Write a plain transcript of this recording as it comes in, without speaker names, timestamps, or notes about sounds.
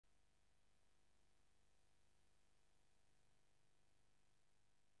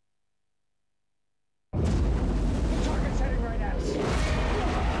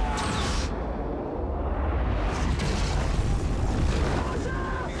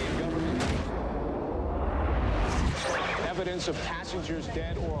evidence of passengers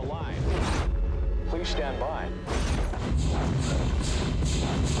dead or alive. Please stand by.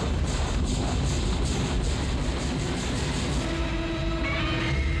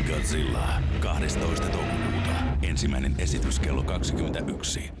 Godzilla, 12. toukokuuta. Ensimmäinen esitys kello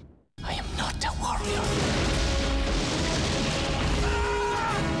 21. I am not a warrior.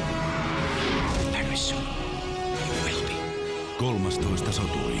 Very soon, you will be. 13.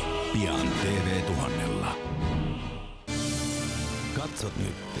 soturi. Pian TV1000. Katsot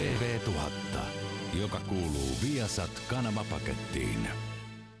nyt TV1000, joka kuuluu Viasat-kanavapakettiin.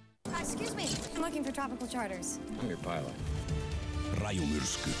 Excuse me, I'm looking for tropical charters. I'm your pilot.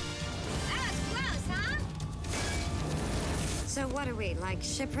 Rajumyrsky. That was close, huh? So what are we, like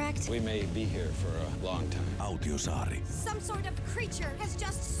shipwrecked? We may be here for a long time. Autiosaari. Some sort of creature has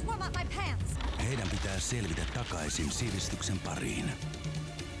just swum up my pants. Heidän pitää selvitä takaisin sivistyksen pariin.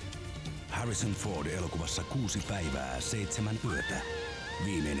 Harrison Ford elokuvassa 6 päivää, 7 yötä.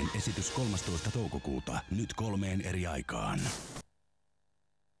 Viimeinen esitys 13. toukokuuta, nyt 3 eri aikaan.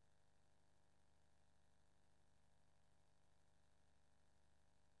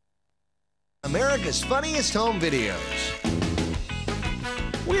 America's funniest home videos.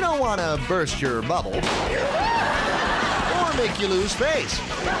 We don't want to burst your bubble or make you lose face.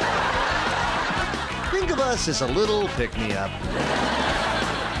 Think of us as a little pick-me-up.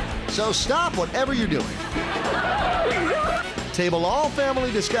 So stop whatever you're doing. Table all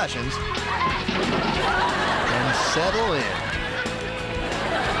family discussions and settle in.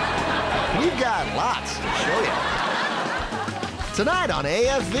 We've got lots to show you. Tonight on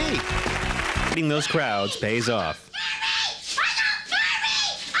AFV. Feeding those crowds pays off.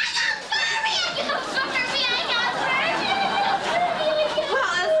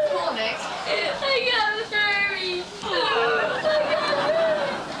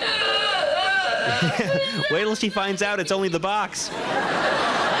 Wait till she finds out it's only the box.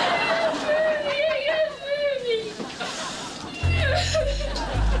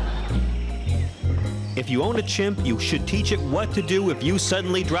 If you own a chimp, you should teach it what to do if you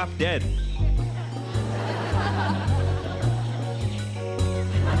suddenly drop dead.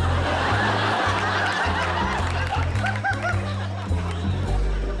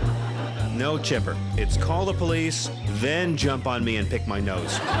 No, Chipper. It's call the police, then jump on me and pick my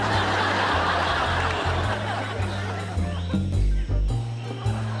nose.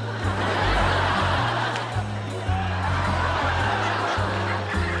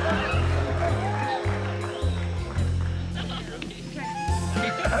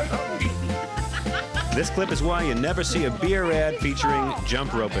 This clip is why you never see a beer ad featuring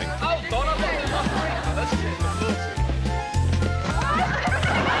jump roping.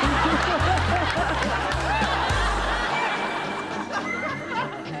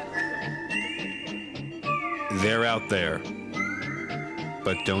 They're out there.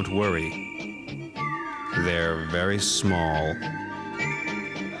 But don't worry. They're very small.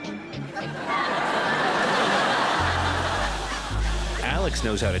 Alex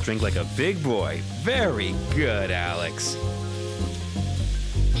knows how to drink like a big boy. Very good, Alex.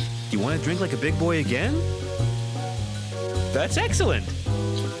 You want to drink like a big boy again? That's excellent.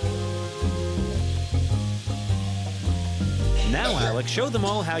 Now, Alex, show them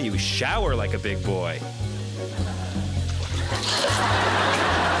all how you shower like a big boy.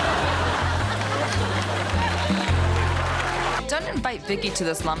 Don't invite Vicky to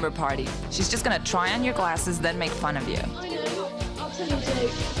the slumber party. She's just gonna try on your glasses, then make fun of you.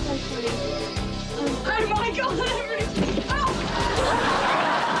 Oh my God!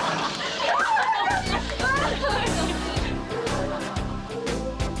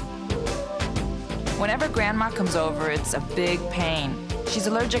 Whenever Grandma comes over, it's a big pain. She's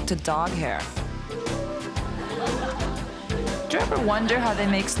allergic to dog hair. Do you ever wonder how they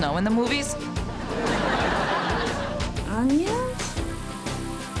make snow in the movies? Onions?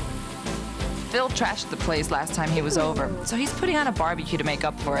 Phil trashed the place last time he was over, so he's putting on a barbecue to make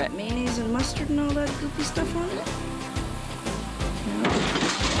up for it. Mayonnaise and mustard and all that goopy stuff on it?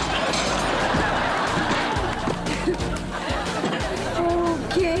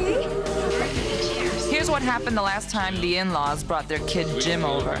 Okay. Here's what happened the last time the in-laws brought their kid Jim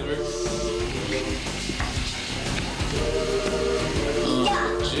over.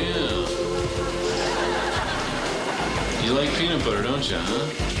 Jim. You like peanut butter, don't you, huh?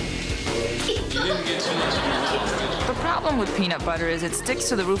 You didn't get too much of your milk, did you? The problem with peanut butter is it sticks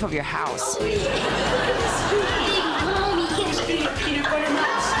to the roof of your house. Big Mom, you can't eat peanut butter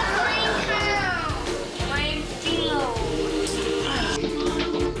nuts.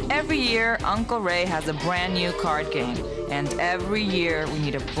 Every year, Uncle Ray has a brand new card game, and every year we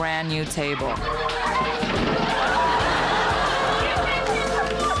need a brand new table.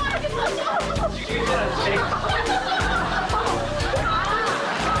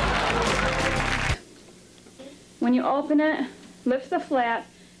 When you open it, lift the flap,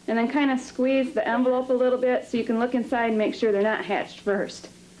 and then kind of squeeze the envelope a little bit so you can look inside and make sure they're not hatched first.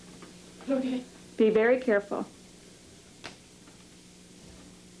 Okay. Be very careful.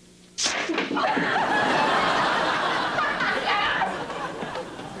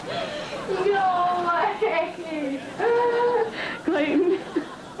 No way! Clayton.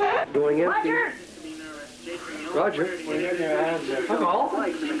 Going empty. Roger! Roger. Hello.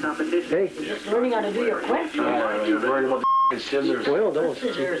 Hey. Just learning how to do your quick. You're worried about the scissors. Well, don't.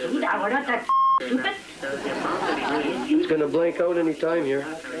 We're not that stupid. It's going to blank out any time here.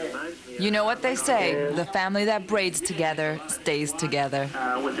 You know what they say, the family that braids together stays together.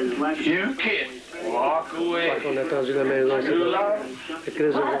 You kid. Walk away. I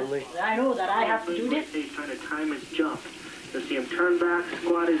know that I have to do this. He's trying to time his jump. You'll see him turn back,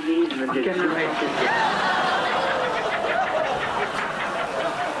 squat his knees, and then just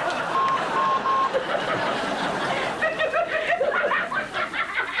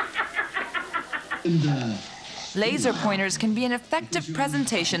Laser pointers can be an effective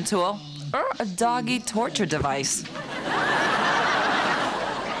presentation tool or a doggy torture device.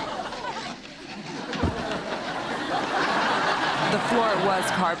 The floor was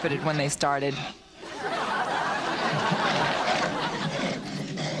carpeted when they started.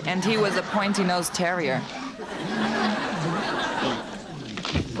 And he was a pointy-nosed terrier.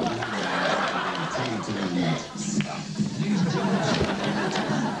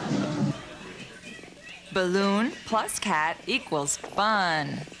 Balloon plus cat equals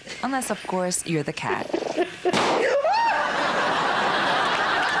fun. Unless, of course, you're the cat.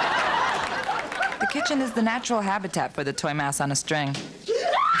 The kitchen is the natural habitat for the toy mouse on a string.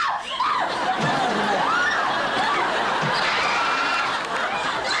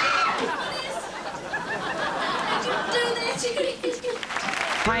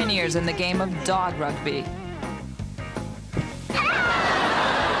 Pioneers in the game of dog rugby.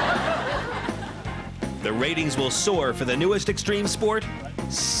 The ratings will soar for the newest extreme sport,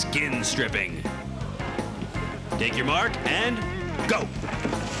 skin stripping. Take your mark and go.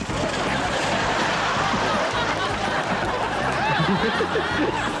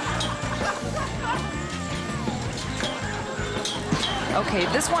 Okay,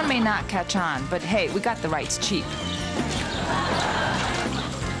 this one may not catch on, but hey, we got the rights cheap.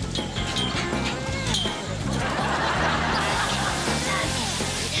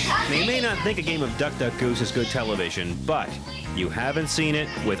 You may not think a game of Duck, Duck, Goose is good television, but you haven't seen it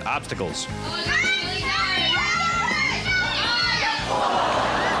with obstacles.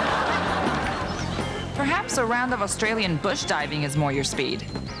 Perhaps a round of Australian bush diving is more your speed.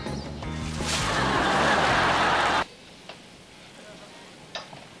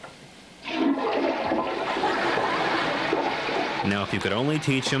 Now, if you could only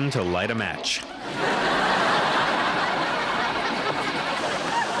teach him to light a match.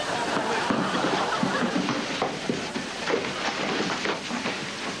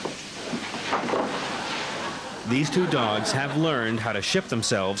 These two dogs have learned how to ship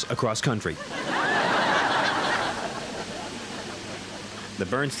themselves across country. The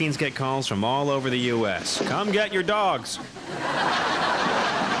Bernsteins get calls from all over the U.S. Come get your dogs.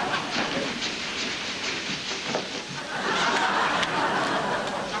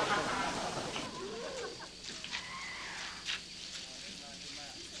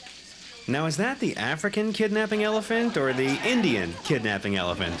 Now, is that the African kidnapping elephant or the Indian kidnapping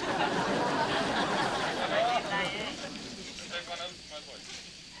elephant?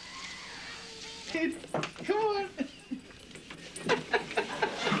 Come on.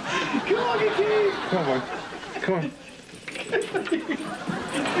 Come on, kid. Come on. Come on.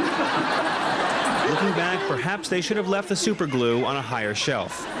 Looking back, perhaps they should have left the super glue on a higher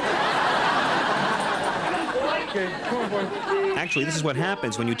shelf. Okay, come on, boy. Actually, this is what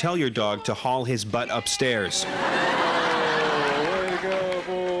happens when you tell your dog to haul his butt upstairs. Oh, way to go,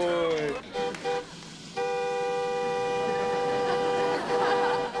 boy.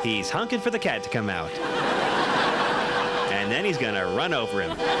 He's hunking for the cat to come out. And then he's gonna run over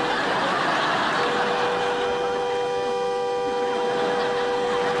him. He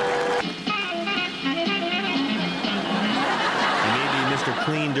may be Mr.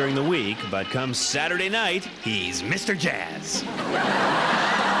 Clean during the week, but come Saturday night, he's Mr. Jazz.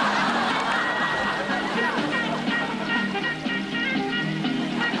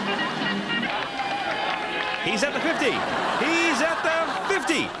 He's at the 50. He's at the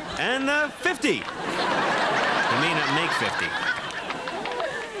 50. And the 50. He may not make 50.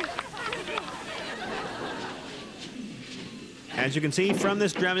 As you can see from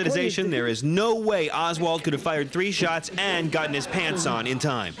this dramatization, there is no way Oswald could have fired 3 shots and gotten his pants on in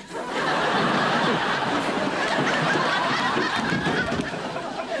time.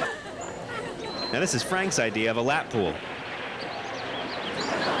 Now this is Frank's idea of a lap pool.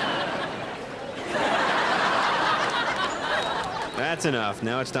 That's enough.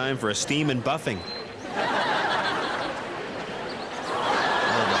 Now it's time for a steam and buffing. Oh,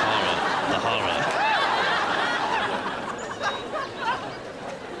 the horror. The horror.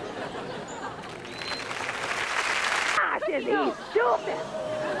 Gosh, is he stupid?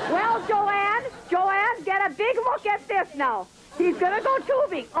 Well, Joanne, get a big look at this now. He's gonna go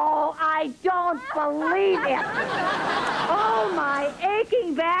tubing. Oh, I don't believe it. Oh, my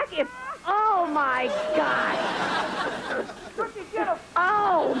aching back. Oh, my God.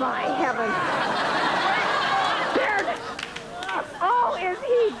 Oh, my heavens. There. Oh, is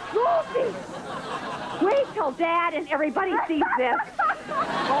he goofy? Wait till Dad and everybody sees this.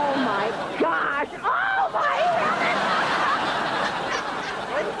 Oh, my gosh. Oh, my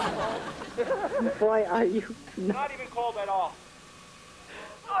heavens. Boy, are you... Not even cold at all.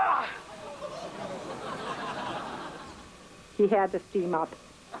 He had to steam up.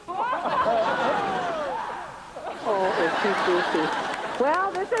 Oh, is he goofy.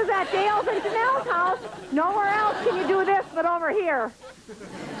 Well, this is at Dale's and Janelle's house. Nowhere else can you do this but over here.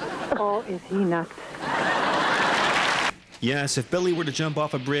 Oh, is he nuts. Yes, if Billy were to jump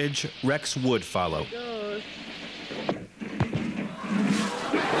off a bridge, Rex would follow.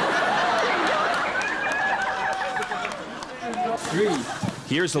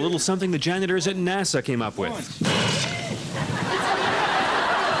 Here's a little something the janitors at NASA came up with.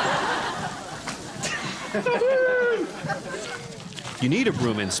 You need a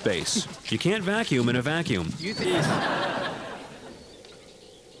broom in space. You can't vacuum in a vacuum.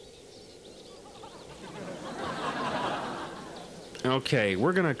 Okay,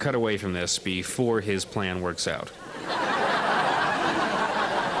 we're gonna cut away from this before his plan works out.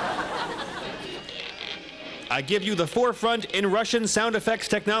 I give you the forefront in Russian sound effects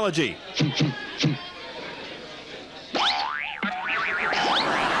technology.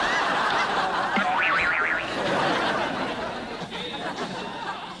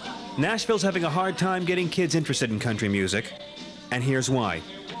 Nashville's having a hard time getting kids interested in country music, and here's why.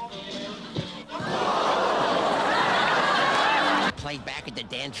 Played back at the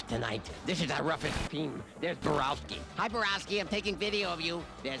dance tonight. This is our roughest team. There's Borowski. Hi, Borowski. I'm taking video of you.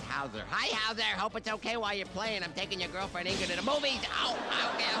 There's Hauser. Hi, Hauser. Hope it's okay while you're playing. I'm taking your girlfriend Ingrid to the movies. Oh,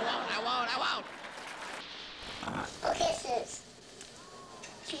 okay, I won't. Oh, kisses.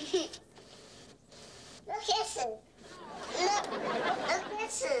 No kisses. No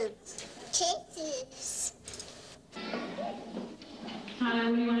kisses. Kisses. Hannah,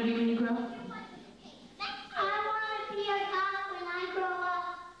 what do you want to be when you grow up? I want to be a cop when I grow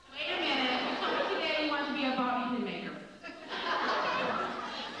up. Wait a minute. You told me today you want to be a Bobby pin maker.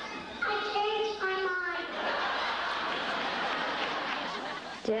 I changed my mind.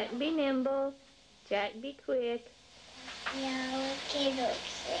 Jack be nimble. Jack be quick. Yeah,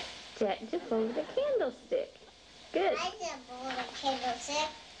 candlestick. Jack jump over the candlestick. Good. I jumped over the candlestick.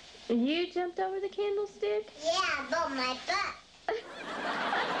 You jumped over the candlestick? Yeah, but my butt. I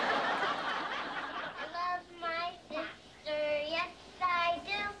love my sister, yes I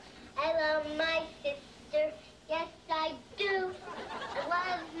do. I love my sister, yes I do. I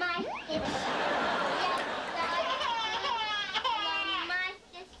love my sister, yes I do. I love my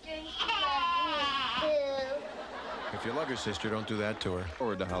sister, she loves me too. If you love your sister, don't do that to her.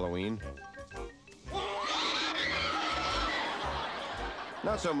 Forward to Halloween.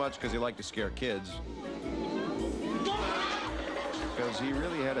 Not so much because he liked to scare kids. Because he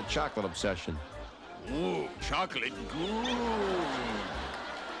really had a chocolate obsession. Ooh, chocolate good.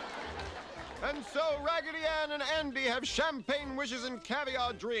 And so Raggedy Ann and Andy have champagne wishes and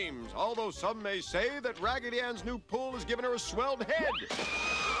caviar dreams, although some may say that Raggedy Ann's new pool has given her a swelled head.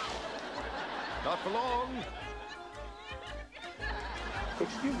 Not for long.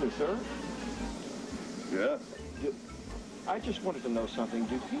 Excuse me, sir. Yeah? I just wanted to know something.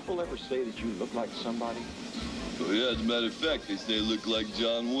 Do people ever say that you look like somebody? Oh, yeah, as a matter of fact, they say I look like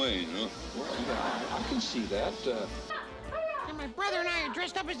John Wayne, huh? Well, yeah, I can see that. And my brother and I are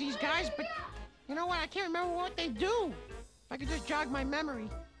dressed up as these guys, but you know what? I can't remember what they do. If I could just jog my memory.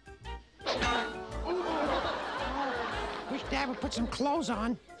 Wish Dad would put some clothes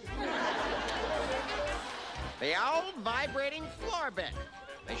on. The old vibrating floor bed.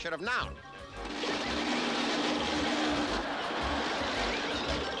 They should have known.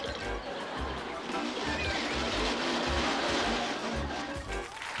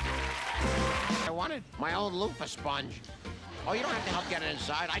 I wanted my own loofah sponge. Oh, you don't have to help get it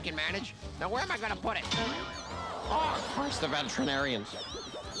inside. I can manage. Now, where am I going to put it? Oh, of course, the veterinarians.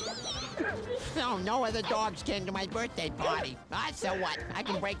 No, no other dogs came to my birthday party. So what? I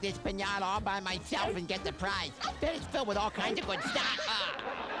can break this piñata all by myself and get the prize. Bet it's filled with all kinds of good stuff.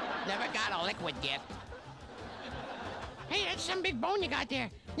 Never got a liquid gift. Hey, that's some big bone you got there.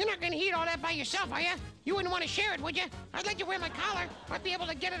 You're not gonna eat all that by yourself, are you? You wouldn't want to share it, would you? I'd let you wear my collar. I'd be able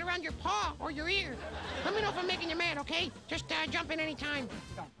to get it around your paw or your ear. Let me know if I'm making you mad, okay? Just jump in any time.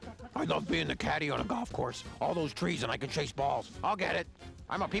 I love being the caddy on a golf course. All those trees and I can chase balls. I'll get it.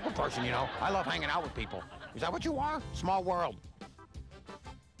 I'm a people person, you know. I love hanging out with people. Is that what you are? Small world.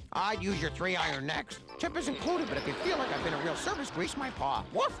 I'd use your 3-iron next. Tip is included, but if you feel like I've been a real service, grease my paw.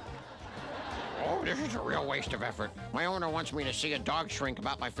 Woof! Oh, this is a real waste of effort. My owner wants me to see a dog shrink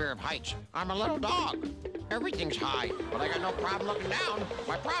about my fear of heights. I'm a little dog. Everything's high, but I got no problem looking down.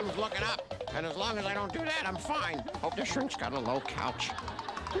 My problem's looking up. And as long as I don't do that, I'm fine. Hope the shrink's got a low couch.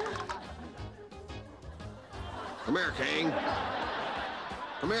 Come here, King.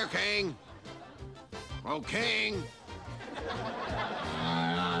 Come here, King. Oh, King.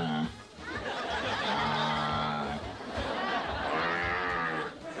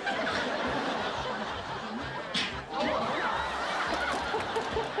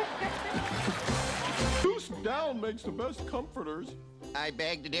 Goose down makes the best comforters. I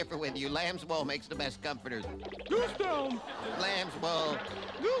beg to differ with you. Lamb's wool makes the best comforters. Goose down. Lamb's wool.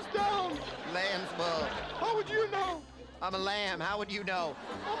 Goose down. Lamb's wool. How would you know? I'm a lamb. How would you know?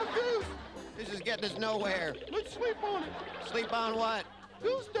 I'm a goose. This is getting us nowhere. Let's sleep on it. Sleep on what?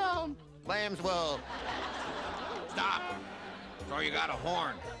 Goose down. Lamb's wool. Stop. So you got a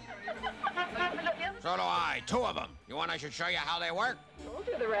horn. So do I. 2 of them. You want I should show you how they work? We'll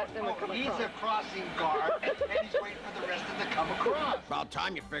do the rest and we'll come He's across. a crossing guard, and he's waiting for the rest of them to come across. About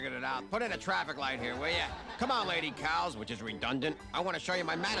time you figured it out. Put in a traffic light here, will ya? Come on, lady cows, which is redundant. I want to show you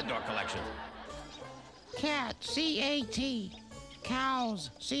my matador collection. Cat, C-A-T. Cows,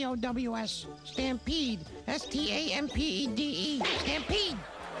 C-O-W-S. Stampede, S-T-A-M-P-E-D-E. Stampede.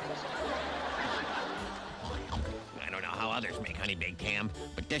 I don't know how others make honey baked ham,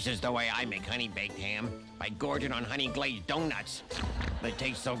 but this is the way I make honey baked ham. By gorging on honey glazed donuts. They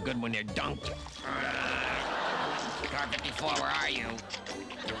taste so good when they're dunked. Car 54, where are you?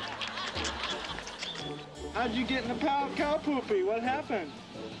 How'd you get in the cow poopy? What happened?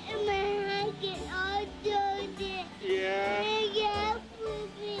 My get all dirty. Yeah. Yeah,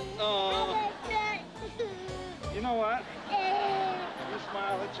 poopy. Oh. You know what? You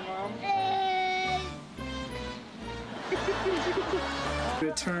smile at your mom.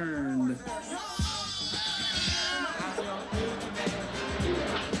 Returned.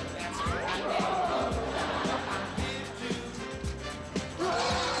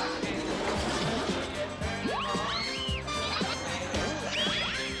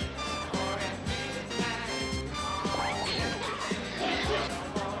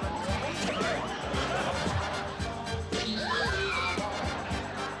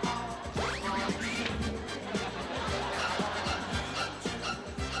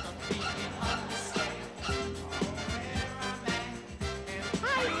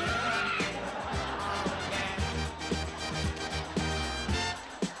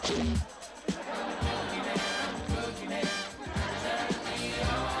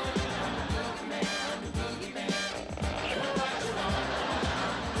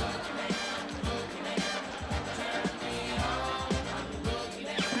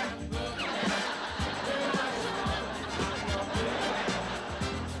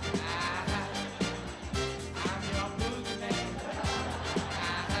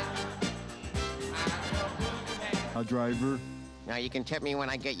 Driver. Now you can tip me when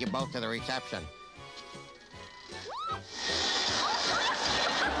I get you both to the reception.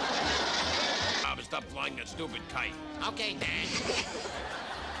 Stop flying that stupid kite. Okay, Dad.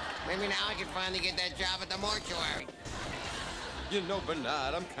 Maybe now I can finally get that job at the mortuary. You know,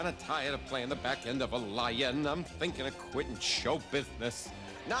 Bernard, I'm kind of tired of playing the back end of a lion. I'm thinking of quitting show business.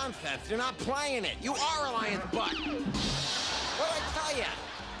 Nonsense. You're not playing it. You are a lion's butt. What'd I tell you?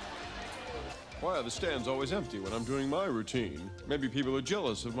 Why are the stands always empty when I'm doing my routine? Maybe people are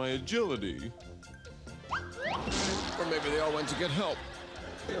jealous of my agility. Or maybe they all went to get help.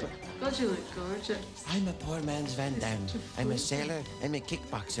 God, you look gorgeous. I'm a poor man's Van Damme. I'm a sailor, I'm a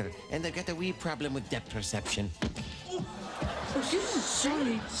kickboxer, and I've got a wee problem with depth perception. Oh,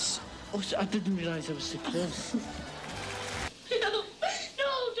 sorry. Oh, I didn't realize I was so close. No,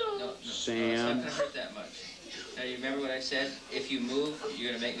 don't. No, Sam. It's not gonna hurt that much. Now, you remember what I said? If you move,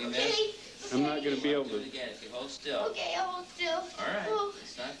 you're gonna make me miss. Okay. I'm not going to be able Do to. it again. If you hold still. Okay, I'll hold still. All right. Oh.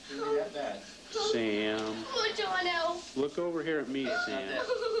 It's not gonna be that bad. Sam. Oh, Jono. Look look over here at me, Sam.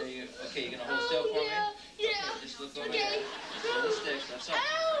 Okay, you're gonna hold still for me? Yeah. Okay, just look over here. Just hold the sticks, that's all.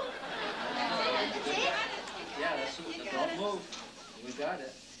 Yeah, that's it. Don't move. We got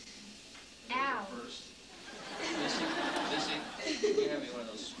it. Ow. Listen, you have me one of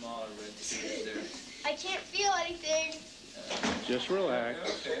those smaller red tubes there. I can't feel anything. Just relax.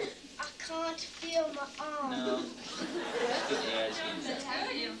 Okay. I can't feel my arm. No. Yeah, it's easy.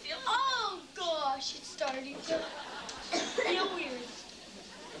 Oh gosh, it's starting to feel weird.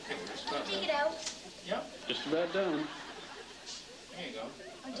 Okay, we're stopping. Take it out. Yep. Just about done. There you go.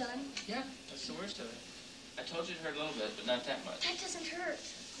 I'm done. Yeah, that's the worst of it. I told you it hurt a little bit, but not that much. That doesn't hurt.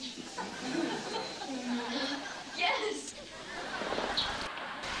 Yes.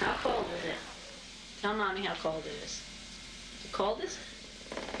 How cold is it? Tell Mommy how cold it is. The coldest?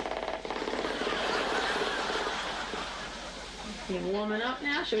 You warming up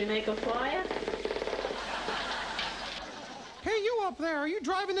now? Should we make a fire? Hey, you up there, are you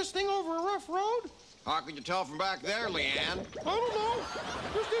driving this thing over a rough road? How can you tell from back there, Leanne? I don't know.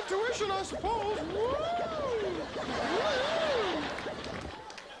 Just intuition, I suppose.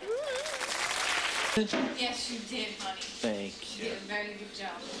 Yes, you did, honey. Thank You did a very good job.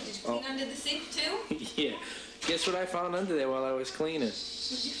 Did you clean under the sink, too? Yeah. Guess what I found under there while I was cleaning? What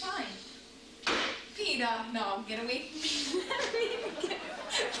did you find? Peter, no, get away from me. Peter,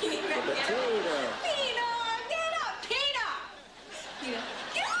 Potato. get up. Peter! Peter,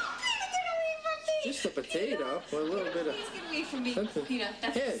 get up, Peter, get away from me! Just a potato with a little bit of... Please get away from me, something. Peter.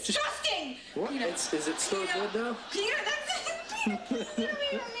 That's Yeah, just- disgusting! What? Peter. Is it still Peter. good, though? Peter, that's it! Peter, please get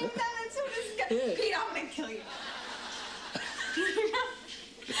away from me. That's so disgusting. Yeah. Peter, I'm gonna kill you.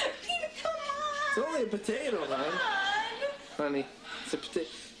 Peter, come on! It's only a potato, honey. Honey, it's a potato.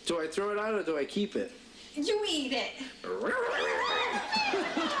 Do I throw it out or do I keep it? You eat it.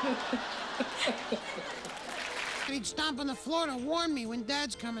 He'd stomp on the floor to warn me when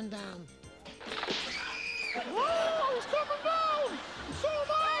Dad's coming down. Oh, he's coming down! So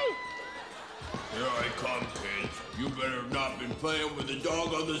am I! Here I come, kids. You better have not been playing with the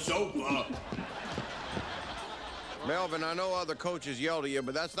dog on the sofa. Melvin, I know other coaches yelled at you,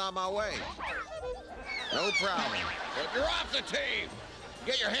 but that's not my way. No problem. But you're off the team!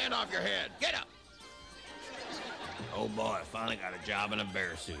 Get your hand off your head. Get up! Oh boy, I finally got a job in a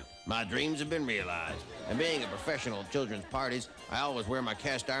bear suit. My dreams have been realized. And being a professional at children's parties, I always wear my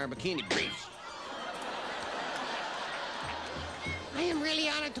cast iron bikini briefs. I am really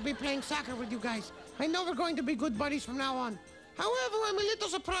honored to be playing soccer with you guys. I know we're going to be good buddies from now on. However, I'm a little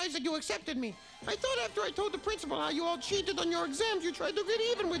surprised that you accepted me. I thought after I told the principal how you all cheated on your exams, you tried to get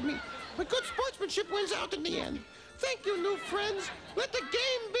even with me. But good sportsmanship wins out in the end. Thank you, new friends. Let the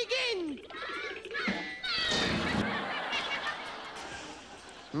game begin.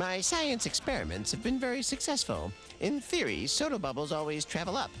 My science experiments have been very successful. In theory, soda bubbles always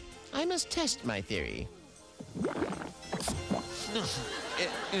travel up. I must test my theory.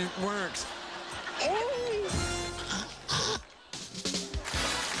 It works.